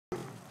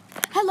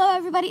Hello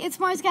everybody, it's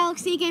Mars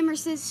Galaxy Gamer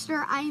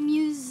Sister. I'm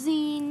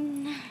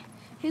using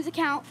his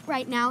account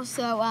right now,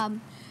 so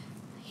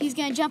he's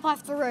gonna jump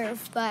off the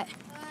roof, but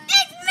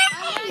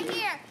it's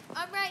me!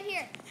 I'm right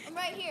here.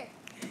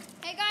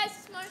 Hey guys,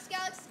 it's Mars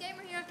Galaxy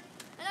Gamer here,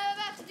 and I'm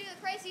about to do the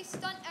craziest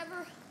stunt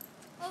ever.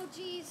 Oh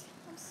geez,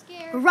 I'm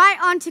scared. Right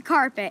onto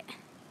carpet.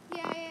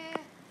 Yeah.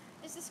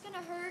 Is this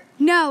gonna hurt?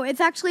 No, it's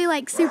actually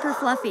like super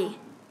fluffy.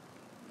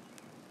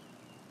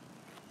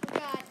 Oh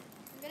God,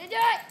 I'm gonna do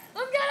it!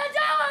 I'm gonna do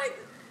it!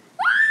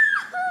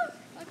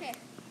 Okay.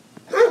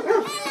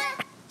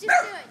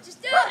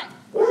 Just do it!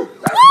 Woo!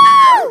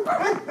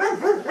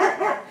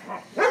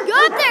 Go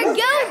up there,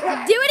 go!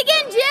 Do it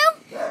again, Jill!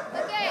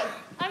 Okay,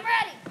 I'm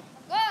ready.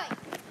 I'm going.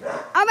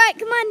 Alright,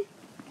 come on.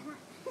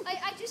 I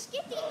just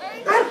get the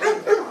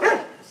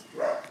urge.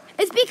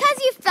 It's because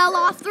you fell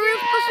off the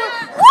roof before.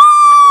 Woo!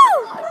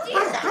 Oh,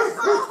 Jesus!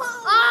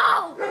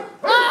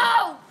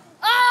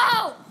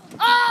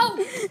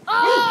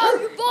 Oh!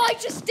 Your boy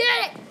just did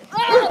it!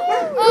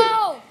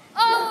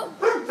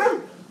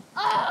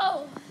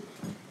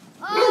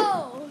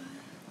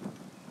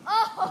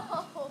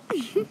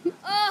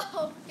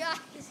 Oh,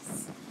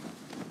 guys.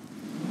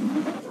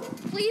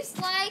 Please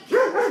like,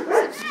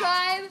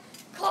 subscribe,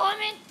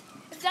 comment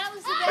if that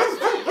was the best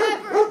thing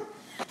ever.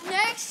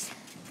 Next,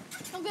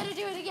 I'm gonna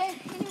do it again.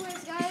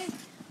 Anyways, guys,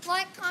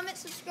 like, comment,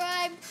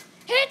 subscribe,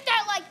 hit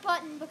that like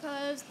button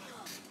because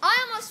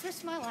I almost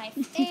risked my life.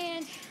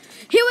 And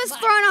He was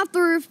thrown off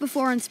the roof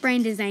before and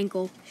sprained his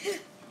ankle.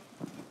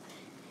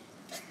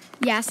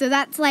 Yeah, so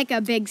that's like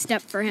a big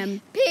step for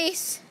him.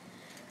 peace.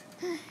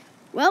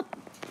 Well,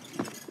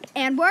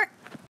 and we're